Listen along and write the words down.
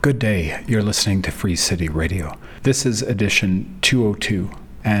Good day, you're listening to Free City Radio. This is edition 202,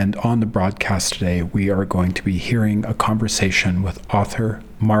 and on the broadcast today we are going to be hearing a conversation with author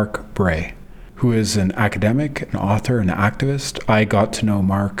Mark Bray, who is an academic, an author, an activist. I got to know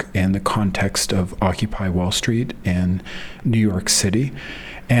Mark in the context of Occupy Wall Street in New York City.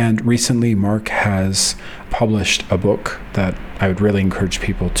 And recently, Mark has published a book that I would really encourage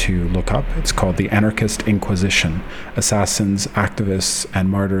people to look up. It's called The Anarchist Inquisition: Assassins, Activists, and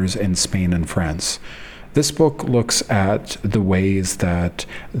Martyrs in Spain and France. This book looks at the ways that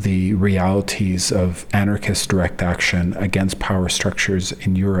the realities of anarchist direct action against power structures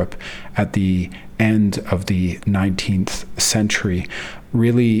in Europe at the end of the 19th century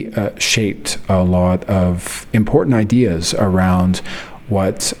really shaped a lot of important ideas around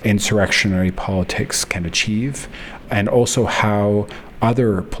what insurrectionary politics can achieve, and also how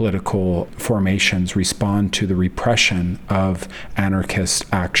other political formations respond to the repression of anarchist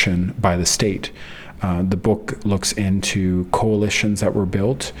action by the state. The book looks into coalitions that were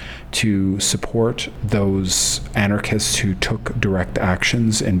built to support those anarchists who took direct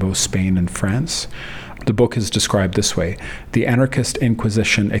actions in both Spain and France. The book is described this way: The Anarchist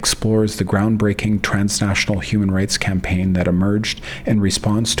Inquisition explores the groundbreaking transnational human rights campaign that emerged in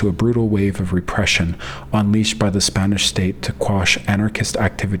response to a brutal wave of repression unleashed by the Spanish state to quash anarchist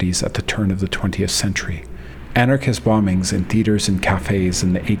activities at the turn of the 20th century. Anarchist bombings in theaters and cafes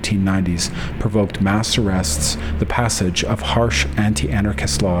in the 1890s provoked mass arrests, the passage of harsh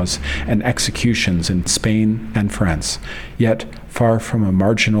anti-anarchist laws, and executions in Spain and France. Yet, far from a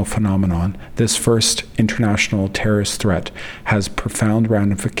marginal phenomenon, this first international terrorist threat has profound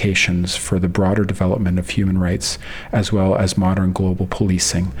ramifications for the broader development of human rights, as well as modern global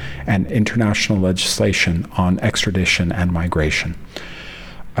policing and international legislation on extradition and migration.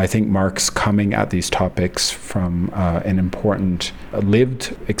 I think Mark's coming at these topics from an important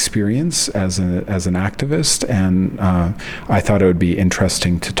lived experience as an activist, and I thought it would be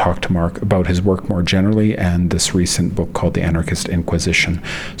interesting to talk to Mark about his work more generally and this recent book called The Anarchist Inquisition.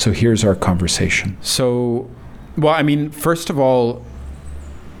 So here's our conversation. First of all,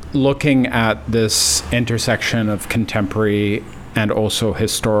 looking at this intersection of contemporary and also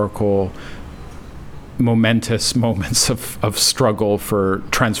historical momentous moments of struggle for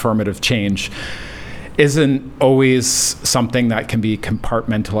transformative change isn't always something that can be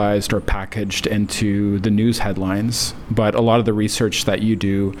compartmentalized or packaged into the news headlines. But a lot of the research that you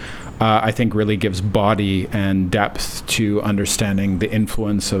do, I think, really gives body and depth to understanding the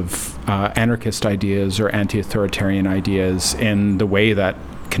influence of anarchist ideas or anti-authoritarian ideas in the way that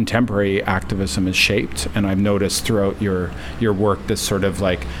contemporary activism is shaped. And I've noticed throughout your work this sort of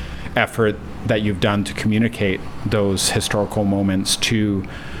like effort that you've done to communicate those historical moments to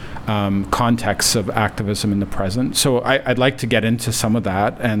contexts of activism in the present. So I'd like to get into some of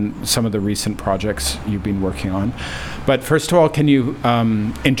that and some of the recent projects you've been working on. But first of all, can you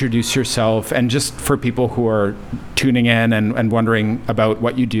introduce yourself? And just for people who are tuning in and wondering about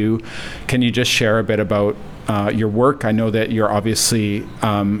what you do, can you just share a bit about your work? I know that you're obviously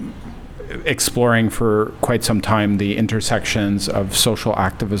exploring for quite some time the intersections of social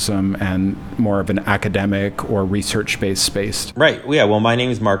activism and more of an academic or research-based space. Right. Yeah. Well, my name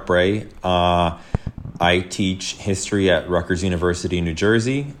is Mark Bray. I teach history at Rutgers University in New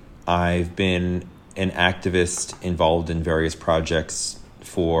Jersey. I've been an activist involved in various projects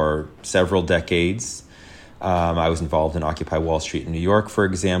for several decades. I was involved in Occupy Wall Street in New York, for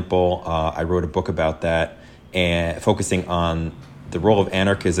example. I wrote a book about that and focusing on the role of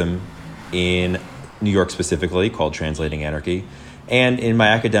anarchism in New York specifically, called Translating Anarchy. And in my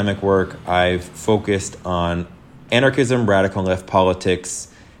academic work, I've focused on anarchism, radical left politics,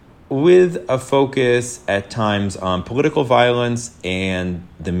 with a focus at times on political violence and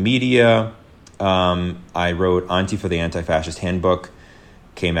the media. I wrote Antifa, the Anti-Fascist Handbook,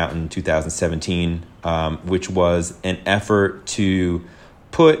 came out in 2017, which was an effort to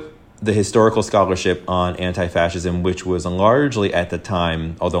put the historical scholarship on anti-fascism, which was largely at the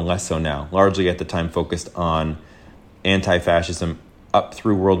time, although less so now, largely at the time focused on anti-fascism up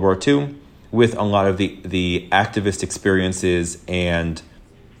through World War II, with a lot of the activist experiences and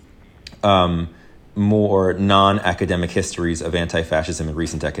more non-academic histories of anti-fascism in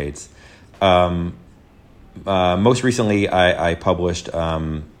recent decades. Most recently, I published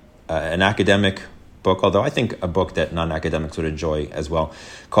an academic book, although I think a book that non-academics would enjoy as well,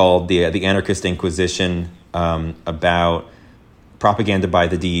 called The Anarchist Inquisition, about propaganda by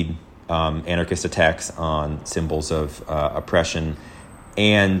the deed, anarchist attacks on symbols of oppression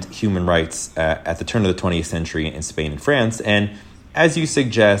and human rights at the turn of the 20th century in Spain and France. And as you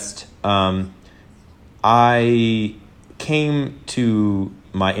suggest, I came to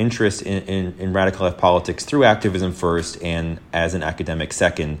my interest in radical left politics through activism first and as an academic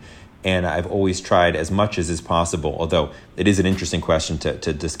second. And I've always tried as much as is possible, although it is an interesting question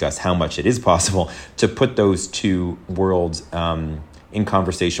to discuss how much it is possible, to put those two worlds in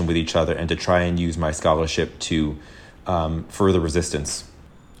conversation with each other and to try and use my scholarship to further resistance.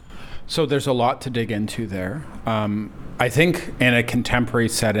 So there's a lot to dig into there. I think in a contemporary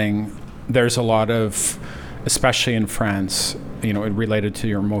setting, there's a lot of, especially in France, related to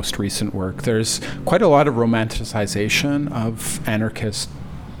your most recent work, there's quite a lot of romanticization of anarchist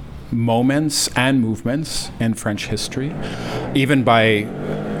moments and movements in French history, even by,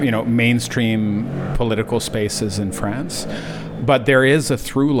 mainstream political spaces in France. But there is a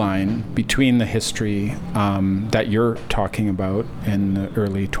through line between the history that you're talking about in the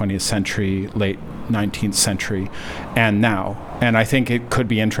early 20th century, late 19th century, and now. And I think it could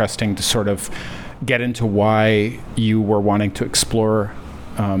be interesting to sort of get into why you were wanting to explore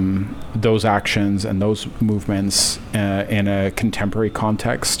those actions and those movements in a contemporary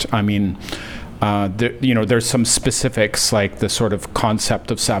context. I mean, there's some specifics like the sort of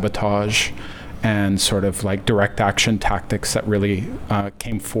concept of sabotage and sort of like direct action tactics that really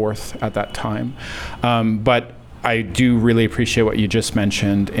came forth at that time. But I do really appreciate what you just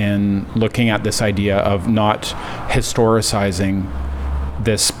mentioned in looking at this idea of not historicizing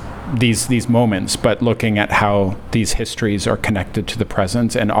these moments, but looking at how these histories are connected to the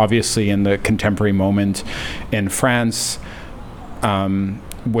present. And obviously in the contemporary moment in France,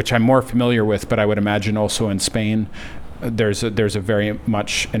 which I'm more familiar with, but I would imagine also in Spain, there's a very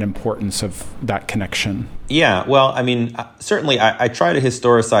much an importance of that connection. Yeah, well, I mean, certainly I try to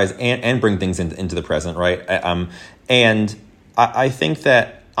historicize and bring things into the present, right? And I think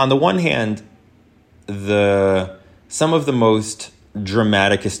that on the one hand, some of the most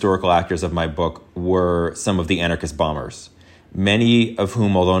dramatic historical actors of my book were some of the anarchist bombers, many of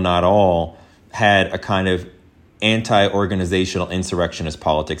whom, although not all, had a kind of anti-organizational insurrectionist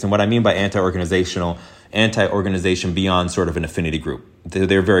politics. And what I mean by anti-organization beyond sort of an affinity group.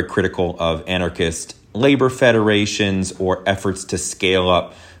 They're very critical of anarchist labor federations or efforts to scale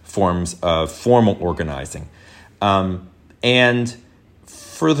up forms of formal organizing. And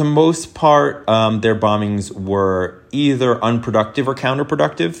for the most part, their bombings were either unproductive or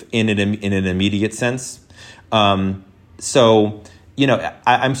counterproductive in an immediate sense. So,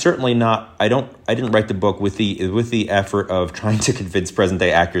 I'm certainly not. I didn't write the book with the effort of trying to convince present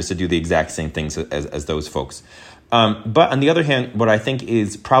day actors to do the exact same things as those folks. But on the other hand, what I think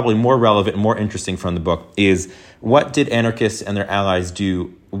is probably more relevant and more interesting from the book is what did anarchists and their allies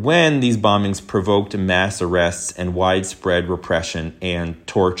do when these bombings provoked mass arrests and widespread repression and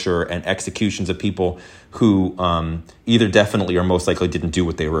torture and executions of people who either definitely or most likely didn't do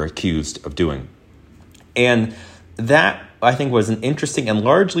what they were accused of doing. And that, I think, was an interesting and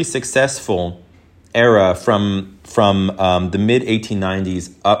largely successful era from the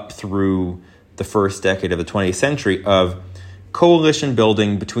mid-1890s up through the first decade of the 20th century of coalition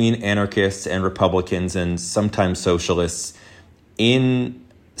building between anarchists and Republicans and sometimes socialists in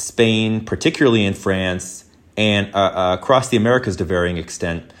Spain, particularly in France, and across the Americas to varying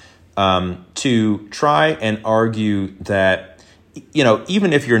extent, to try and argue that,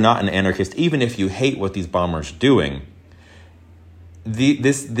 even if you're not an anarchist, even if you hate what these bombers are doing,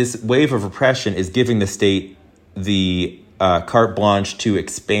 this wave of repression is giving the state the carte blanche to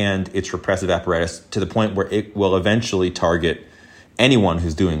expand its repressive apparatus to the point where it will eventually target anyone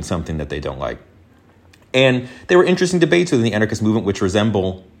who's doing something that they don't like. And there were interesting debates within the anarchist movement which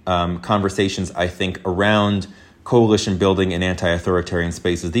resemble conversations, I think, around coalition building in anti-authoritarian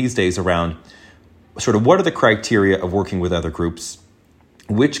spaces these days around sort of what are the criteria of working with other groups,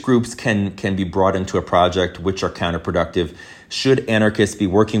 which groups can be brought into a project, which are counterproductive. Should anarchists be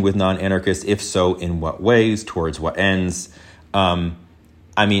working with non-anarchists? If so, in what ways? Towards what ends? I'm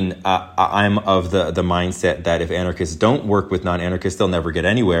of the mindset that if anarchists don't work with non-anarchists, they'll never get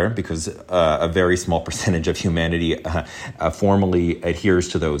anywhere because a very small percentage of humanity formally adheres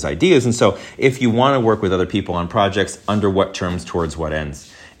to those ideas. And so if you want to work with other people on projects, under what terms, towards what ends?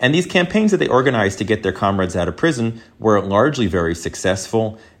 And these campaigns that they organized to get their comrades out of prison were largely very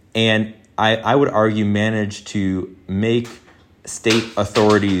successful. And I would argue managed to make state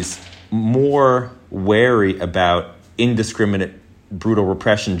authorities more wary about indiscriminate, brutal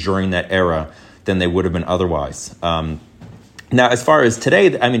repression during that era than they would have been otherwise. Now, as far as today,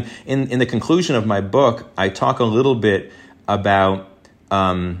 in the conclusion of my book, I talk a little bit about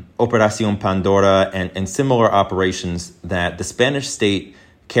Operación Pandora and similar operations that the Spanish state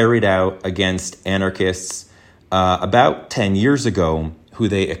carried out against anarchists about 10 years ago, who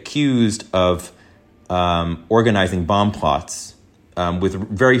they accused of organizing bomb plots with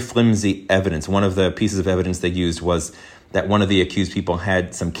very flimsy evidence. One of the pieces of evidence they used was that one of the accused people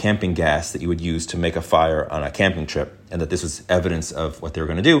had some camping gas that you would use to make a fire on a camping trip, and that this was evidence of what they were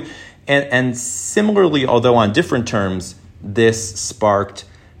going to do. And similarly, although on different terms, this sparked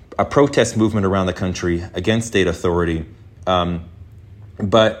a protest movement around the country against state authority.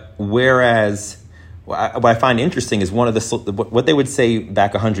 But whereas what I find interesting is what they would say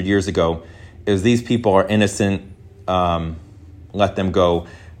back 100 years ago is these people are innocent, let them go.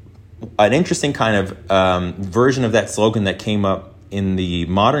 An interesting kind of version of that slogan that came up in the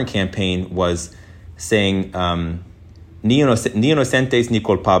modern campaign was saying, ni inocentes ni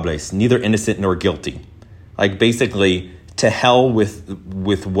culpables, neither innocent nor guilty. Like basically, to hell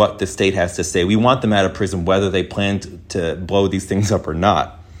with what the state has to say. We want them out of prison, whether they plan to blow these things up or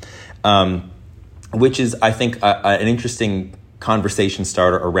not. Which is, I think, an interesting conversation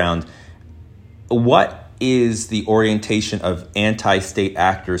starter around what is the orientation of anti-state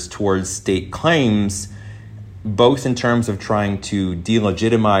actors towards state claims, both in terms of trying to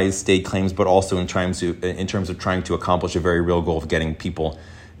delegitimize state claims, but also in terms of trying to accomplish a very real goal of getting people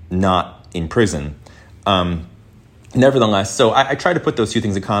not in prison. Nevertheless, so I try to put those two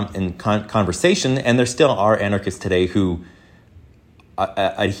things in conversation, and there still are anarchists today who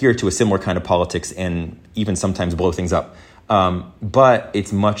adhere to a similar kind of politics and even sometimes blow things up. But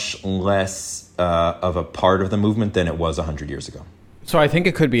it's much less of a part of the movement than it was 100 years ago. So I think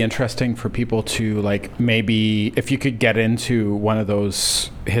it could be interesting for people to, like, maybe if you could get into one of those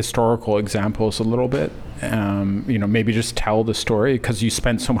historical examples a little bit, maybe just tell the story, because you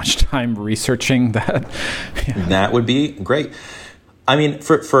spent so much time researching that. Yeah. That would be great. I mean,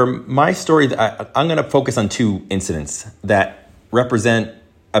 for my story, I'm going to focus on two incidents that represent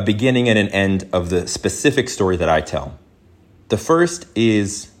a beginning and an end of the specific story that I tell. The first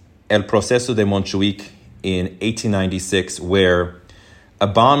is El Proceso de Montjuic in 1896, where a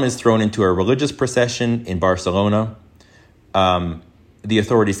bomb is thrown into a religious procession in Barcelona. The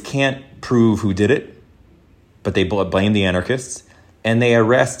authorities can't prove who did it, but they blame the anarchists, and they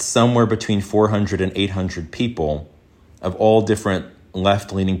arrest somewhere between 400 and 800 people of all different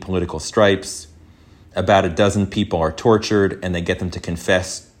left-leaning political stripes. About a dozen people are tortured, and they get them to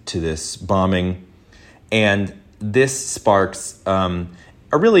confess to this bombing. And this sparks an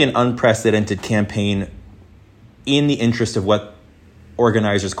unprecedented campaign in the interest of what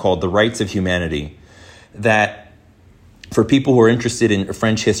organizers called the rights of humanity, that for people who are interested in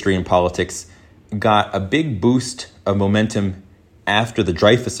French history and politics, got a big boost of momentum after the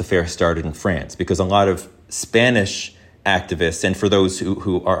Dreyfus affair started in France, because a lot of Spanish activists, and for those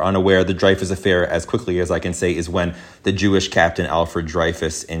who are unaware, the Dreyfus affair, as quickly as I can say, is when the Jewish captain Alfred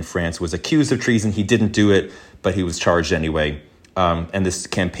Dreyfus in France was accused of treason. He didn't do it, but he was charged anyway. And this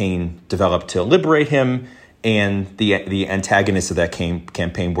campaign developed to liberate him, and the antagonists of that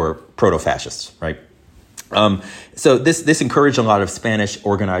campaign were proto-fascists, right? So this encouraged a lot of Spanish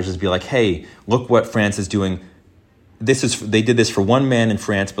organizers to be like, hey, look what France is doing. They did this for one man in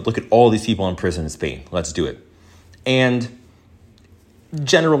France, but look at all these people in prison in Spain. Let's do it. And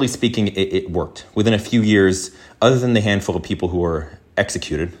generally speaking, it worked. Within a few years, other than the handful of people who were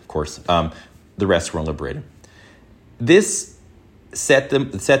executed, of course, the rest were liberated. This set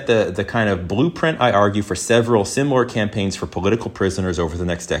the kind of blueprint, I argue, for several similar campaigns for political prisoners over the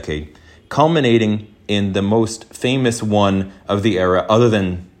next decade, culminating in the most famous one of the era, other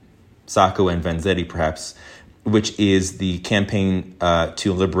than Sacco and Vanzetti, perhaps, which is the campaign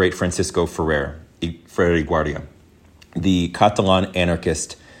to liberate Francisco Ferrer i Guardia, the Catalan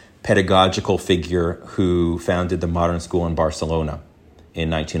anarchist pedagogical figure who founded the modern school in Barcelona in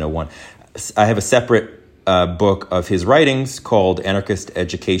 1901. I have a separate book of his writings called Anarchist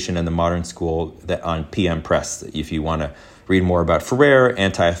Education and the Modern School that on PM Press, if you want to read more about Ferrer,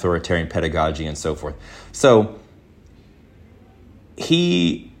 anti-authoritarian pedagogy, and so forth. So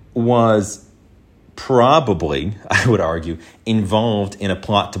he was probably, I would argue, involved in a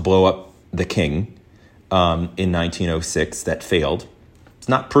plot to blow up the king in 1906 that failed. It's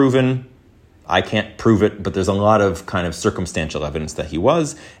not proven. I can't prove it, but there's a lot of kind of circumstantial evidence that he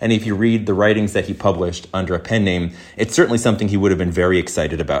was. And if you read the writings that he published under a pen name, it's certainly something he would have been very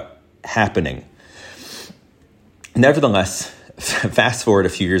excited about happening. Nevertheless, fast forward a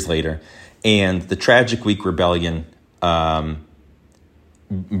few years later, and the Tragic Week Rebellion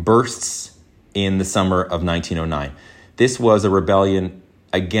bursts in the summer of 1909. This was a rebellion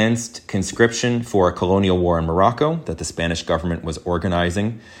against conscription for a colonial war in Morocco that the Spanish government was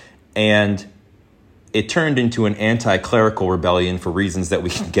organizing. And it turned into an anti-clerical rebellion for reasons that we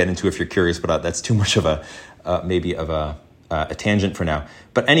can get into if you're curious, but that's too much of a a tangent for now.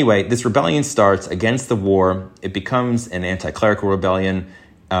 But anyway, this rebellion starts against the war. It becomes an anti-clerical rebellion.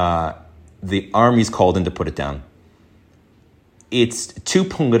 The army's called in to put it down. It's too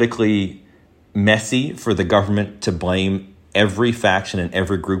politically messy for the government to blame every faction and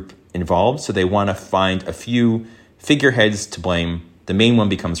every group involved, so they want to find a few figureheads to blame. The main one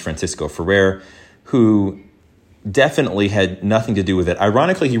becomes Francisco Ferrer, who definitely had nothing to do with it.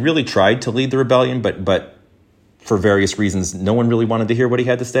 Ironically, he really tried to lead the rebellion, but for various reasons, no one really wanted to hear what he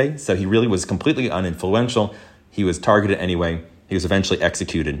had to say. So he really was completely uninfluential. He was targeted anyway. He was eventually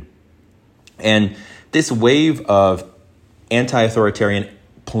executed. And this wave of anti-authoritarian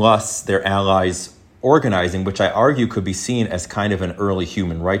plus their allies organizing, which I argue could be seen as kind of an early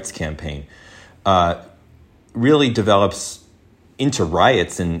human rights campaign, really develops into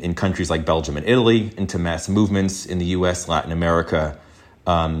riots in countries like Belgium and Italy, into mass movements in the US, Latin America,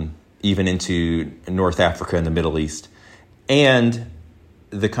 even into North Africa and the Middle East. And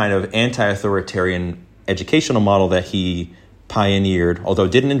the kind of anti-authoritarian educational model that he pioneered, although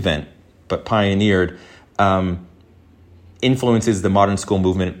didn't invent, but pioneered, influences the modern school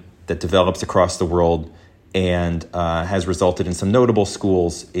movement that develops across the world and has resulted in some notable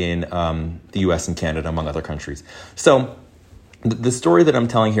schools in the US and Canada, among other countries. So the story that I'm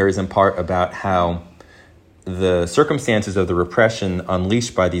telling here is in part about how the circumstances of the repression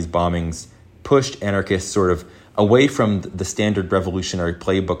unleashed by these bombings pushed anarchists sort of away from the standard revolutionary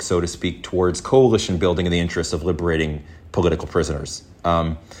playbook, so to speak, towards coalition building in the interests of liberating political prisoners.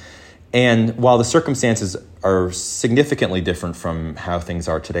 And while the circumstances are significantly different from how things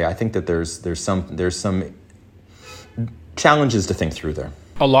are today, I think that there's some challenges to think through there.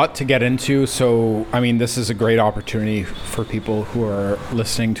 A lot to get into. So, I mean, this is a great opportunity for people who are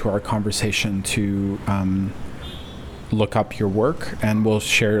listening to our conversation to look up your work, and we'll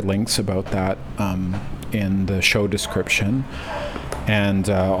share links about that in the show description. And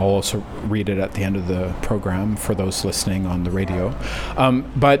I'll also read it at the end of the program for those listening on the radio.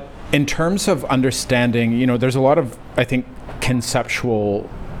 But in terms of understanding, there's a lot of, I think, conceptual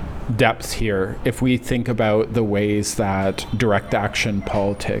depth here. If we think about the ways that direct action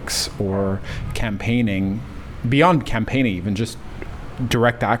politics or campaigning, beyond campaigning, even just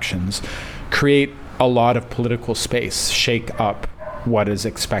direct actions, create a lot of political space, shake up what is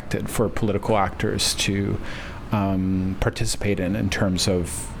expected for political actors to participate in terms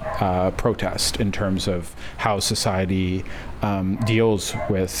of protest, in terms of how society deals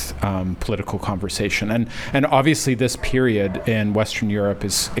with political conversation. And obviously this period in Western Europe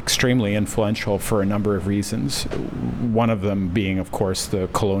is extremely influential for a number of reasons. One of them being, of course, the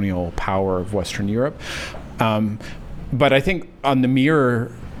colonial power of Western Europe. But I think on the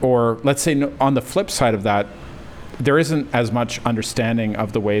mirror, or let's say on the flip side of that, there isn't as much understanding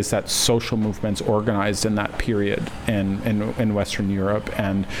of the ways that social movements organized in that period in Western Europe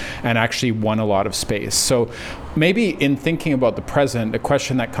and actually won a lot of space. So maybe in thinking about the present, a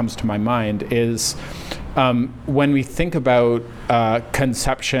question that comes to my mind is when we think about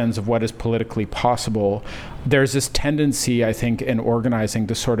conceptions of what is politically possible, there's this tendency, I think, in organizing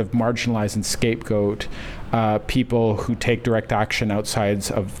to sort of marginalize and scapegoat people who take direct action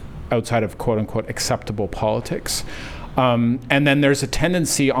outside of quote-unquote acceptable politics. And then there's a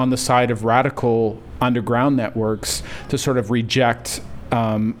tendency on the side of radical underground networks to sort of reject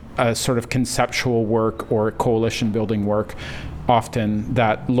a sort of conceptual work or coalition building work often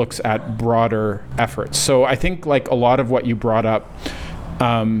that looks at broader efforts. So I think like a lot of what you brought up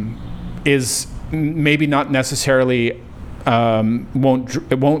is maybe not necessarily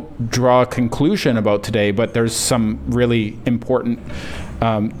won't draw a conclusion about today, but there's some really important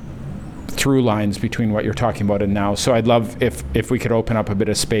through lines between what you're talking about and now. So I'd love if we could open up a bit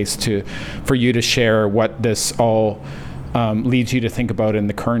of space for you to share what this all leads you to think about in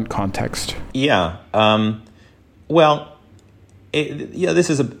the current context. Yeah. This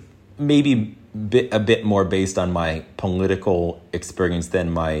is maybe a bit more based on my political experience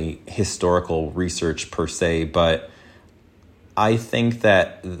than my historical research per se, but I think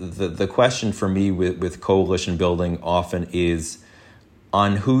that the question for me with coalition building often is,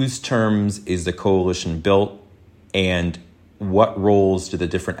 on whose terms is the coalition built, and what roles do the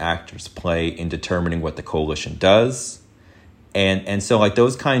different actors play in determining what the coalition does? And so like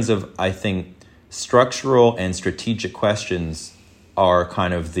those kinds of, I think, structural and strategic questions are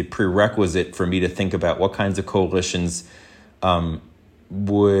kind of the prerequisite for me to think about what kinds of coalitions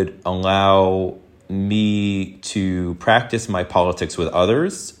would allow me to practice my politics with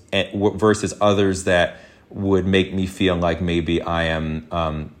others versus others that would make me feel like maybe I am,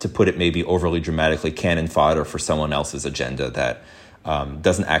 to put it maybe overly dramatically, cannon fodder for someone else's agenda that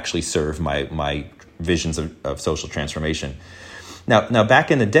doesn't actually serve my visions of social transformation. Now,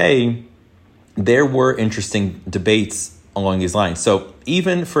 back in the day, there were interesting debates along these lines. So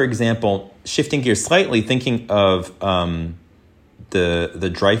even, for example, shifting gears slightly, thinking of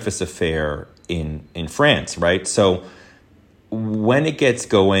the Dreyfus affair in France, right? So when it gets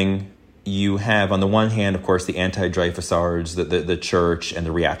going, you have, on the one hand, of course, the anti-Dreyfusards, the church and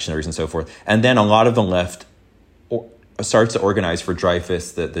the reactionaries and so forth. And then a lot of the left starts to organize for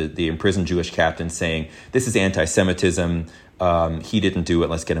Dreyfus, the imprisoned Jewish captain, saying, this is anti-Semitism, he didn't do it,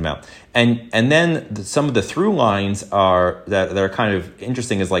 let's get him out. And then some of the through lines are that are kind of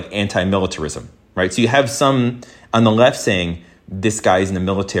interesting is like anti-militarism, right? So you have some on the left saying, this guy's in the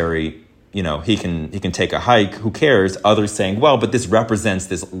military, he can take a hike, who cares? Others saying, well, but this represents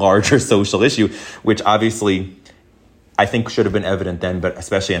this larger social issue, which obviously I think should have been evident then, but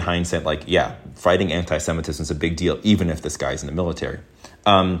especially in hindsight, like, yeah, fighting anti-Semitism is a big deal, even if this guy's in the military.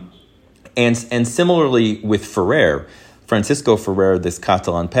 And similarly with Francisco Ferrer, this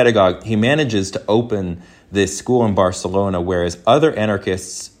Catalan pedagogue, he manages to open this school in Barcelona, whereas other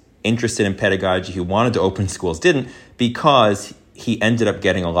anarchists interested in pedagogy who wanted to open schools didn't, because he ended up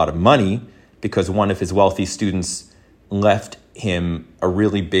getting a lot of money because one of his wealthy students left him a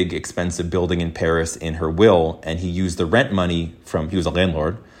really big, expensive building in Paris in her will, and he used the rent money he was a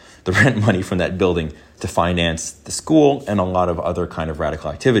landlord, the rent money from that building to finance the school and a lot of other kind of radical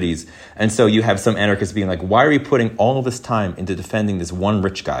activities. And so you have some anarchists being like, why are we putting all of this time into defending this one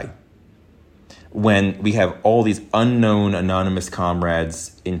rich guy when we have all these unknown anonymous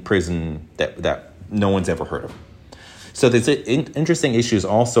comrades in prison that no one's ever heard of? So there's interesting issues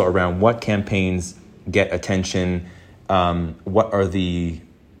also around what campaigns get attention, what are the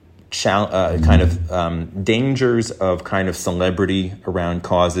dangers of kind of celebrity around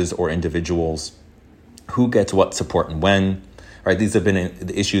causes or individuals, who gets what support and when, right? These have been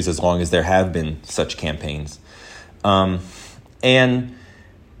the issues as long as there have been such campaigns. And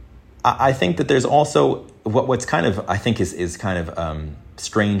I think that there's also what's kind of, I think is kind of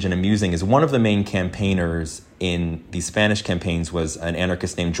strange and amusing is one of the main campaigners in the Spanish campaigns was an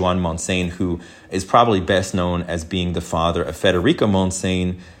anarchist named Joan Montseny, who is probably best known as being the father of Federica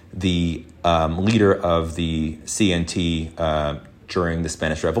Montseny, the leader of the CNT during the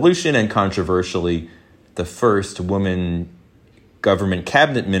Spanish Revolution, and controversially, the first woman government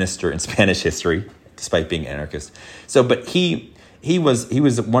cabinet minister in Spanish history, despite being anarchist. So, but he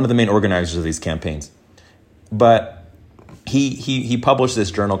was one of the main organizers of these campaigns. But he published this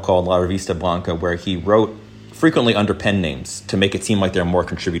journal called La Revista Blanca, where he wrote frequently under pen names to make it seem like there are more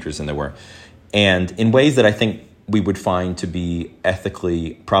contributors than there were, and in ways that I think we would find to be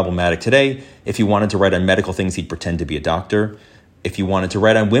ethically problematic today. If he wanted to write on medical things, he'd pretend to be a doctor. If he wanted to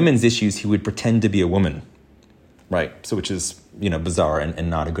write on women's issues, he would pretend to be a woman, right? So which is, bizarre and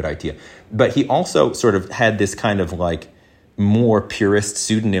not a good idea. But he also sort of had this kind of like more purist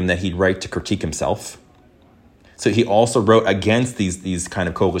pseudonym that he'd write to critique himself. So he also wrote against these kind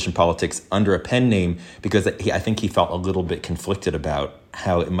of coalition politics under a pen name because I think he felt a little bit conflicted about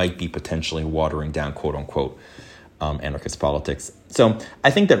how it might be potentially watering down, quote unquote, anarchist politics. So I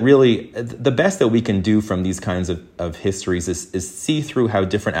think that really the best that we can do from these kinds of histories is see through how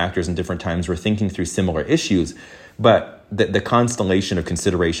different actors in different times were thinking through similar issues, but the constellation of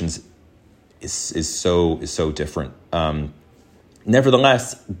considerations is so different.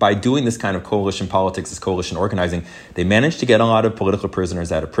 Nevertheless, by doing this kind of coalition politics, this coalition organizing, they managed to get a lot of political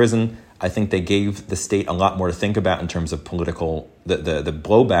prisoners out of prison. I think they gave the state a lot more to think about in terms of the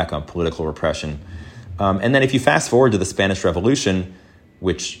blowback on political repression. And then if you fast forward to the Spanish Revolution,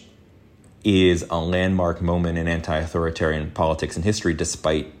 which is a landmark moment in anti-authoritarian politics and history,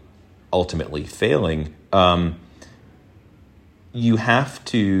 despite ultimately failing, you have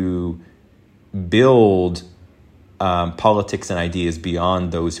to build politics and ideas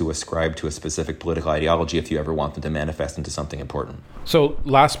beyond those who ascribe to a specific political ideology if you ever want them to manifest into something important. So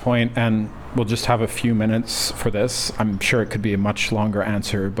last point, and we'll just have a few minutes for this. I'm sure it could be a much longer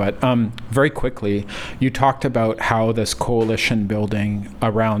answer, but very quickly, you talked about how this coalition building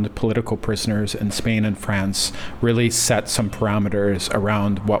around political prisoners in Spain and France really set some parameters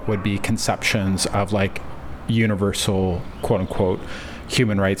around what would be conceptions of like universal, quote unquote,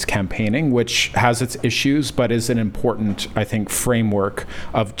 human rights campaigning, which has its issues, but is an important, I think, framework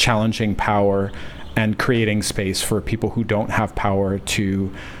of challenging power and creating space for people who don't have power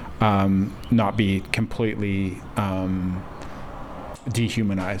to not be completely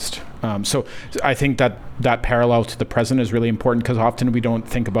dehumanized. So I think that parallel to the present is really important because often we don't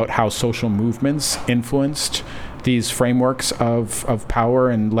think about how social movements influenced these frameworks of power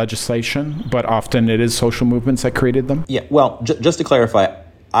and legislation, but often it is social movements that created them. Yeah, well, just to clarify,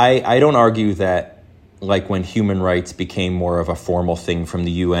 I don't argue that like when human rights became more of a formal thing from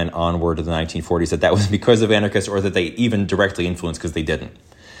the UN onward to the 1940s, that was because of anarchists, or that they even directly influenced because they didn't.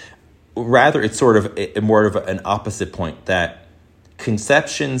 Rather, it's sort of more of an opposite point, that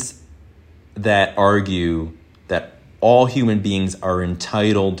conceptions that argue that all human beings are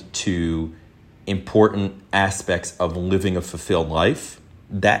entitled to important aspects of living a fulfilled life,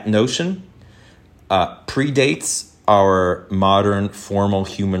 that notion predates our modern formal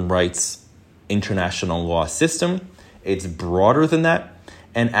human rights international law system. It's broader than that.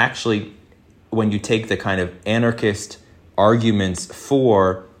 And actually, when you take the kind of anarchist arguments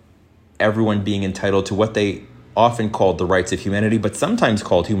for everyone being entitled to what they often called the rights of humanity, but sometimes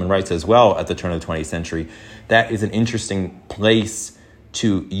called human rights as well at the turn of the 20th century, that is an interesting place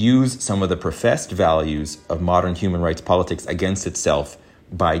to use some of the professed values of modern human rights politics against itself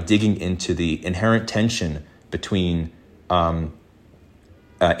by digging into the inherent tension between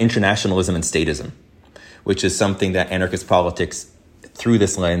internationalism and statism, which is something that anarchist politics, through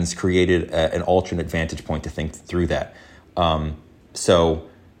this lens, created an alternate vantage point to think through that. So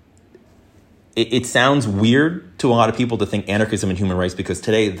it sounds weird to a lot of people to think anarchism and human rights, because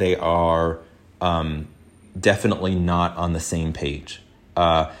today they are definitely not on the same page.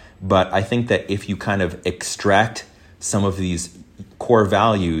 But I think that if you kind of extract some of these core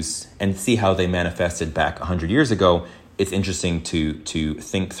values and see how they manifested back 100 years ago, it's interesting to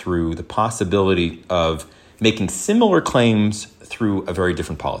think through the possibility of making similar claims through a very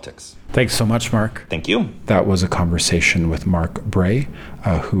different politics. Thanks so much, Mark. Thank you. That was a conversation with Mark Bray,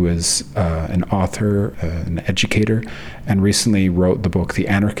 who is an author, an educator, and recently wrote the book The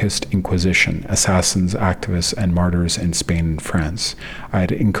Anarchist, Inquisition, Assassins, Activists, and Martyrs in Spain and France.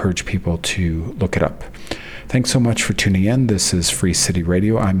 I'd encourage people to look it up. Thanks so much for tuning in. This is Free City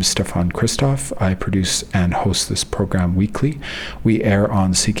Radio. I'm Stefan Christoff. I produce and host this program weekly. We air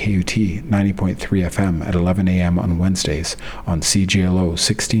on CKUT 90.3 FM at 11 a.m. on Wednesdays, on CGLO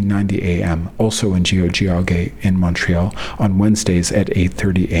 1690 a.m., also in Geauga in Montreal, on Wednesdays at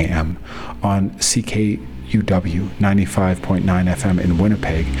 8:30 a.m., on CKUW 95.9 FM in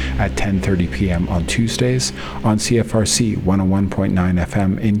Winnipeg at 10:30 p.m. on Tuesdays, on CFRC 101.9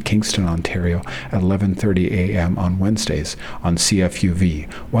 FM in Kingston, Ontario at 11:30 a.m. on Wednesdays, on CFUV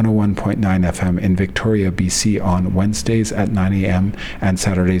 101.9 FM in Victoria, BC on Wednesdays at 9 a.m. and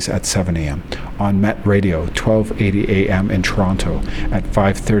Saturdays at 7 a.m., on Met Radio 1280 a.m. in Toronto at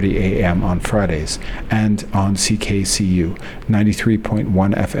 5:30 a.m. on Fridays, and on CKCU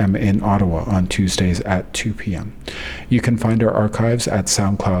 93.1 FM in Ottawa on Tuesdays at 2 p.m. You can find our archives at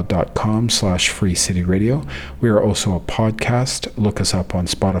soundcloud.com/freecityradio. We are also a podcast. Look us up on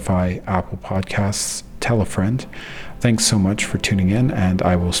Spotify, Apple Podcasts. Tell a friend. Thanks so much for tuning in, and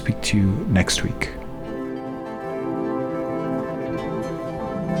I will speak to you next week.